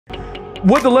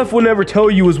What the left will never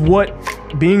tell you is what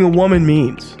being a woman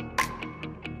means.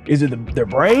 Is it their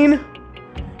brain?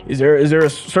 Is there a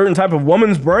certain type of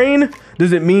woman's brain?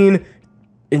 Does it mean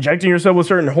injecting yourself with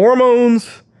certain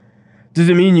hormones? Does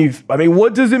it mean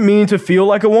what does it mean to feel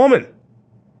like a woman?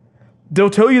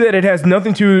 They'll tell you that it has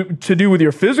nothing to do with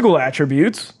your physical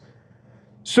attributes.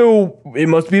 So it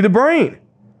must be the brain.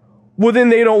 Well, then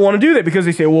they don't want to do that because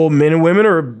they say, well, men and women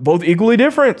are both equally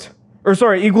different.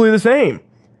 Equally the same.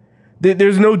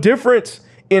 There's no difference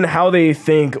in how they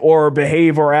think or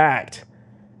behave or act.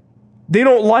 They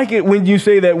don't like it when you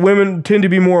say that women tend to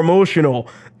be more emotional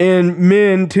and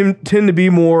men tend to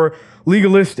be more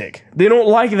legalistic. They don't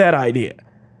like that idea.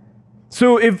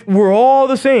 So if we're all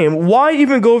the same, why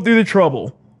even go through the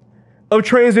trouble of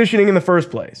transitioning in the first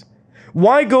place?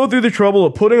 Why go through the trouble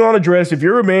of putting on a dress if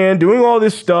you're a man, doing all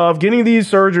this stuff, getting these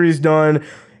surgeries done,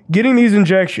 getting these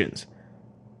injections,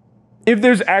 if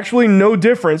there's actually no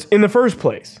difference in the first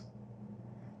place?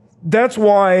 That's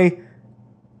why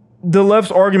the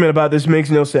left's argument about this makes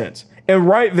no sense. And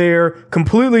right there,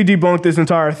 completely debunked this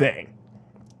entire thing.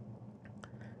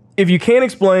 If you can't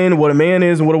explain what a man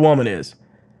is and what a woman is,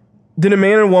 then a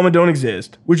man and a woman don't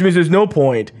exist, which means there's no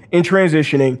point in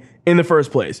transitioning in the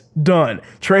first place. Done.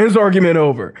 Trans argument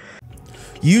over.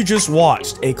 You just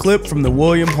watched a clip from The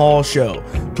William Hall Show.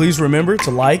 Please remember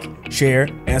to like, share,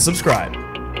 and subscribe.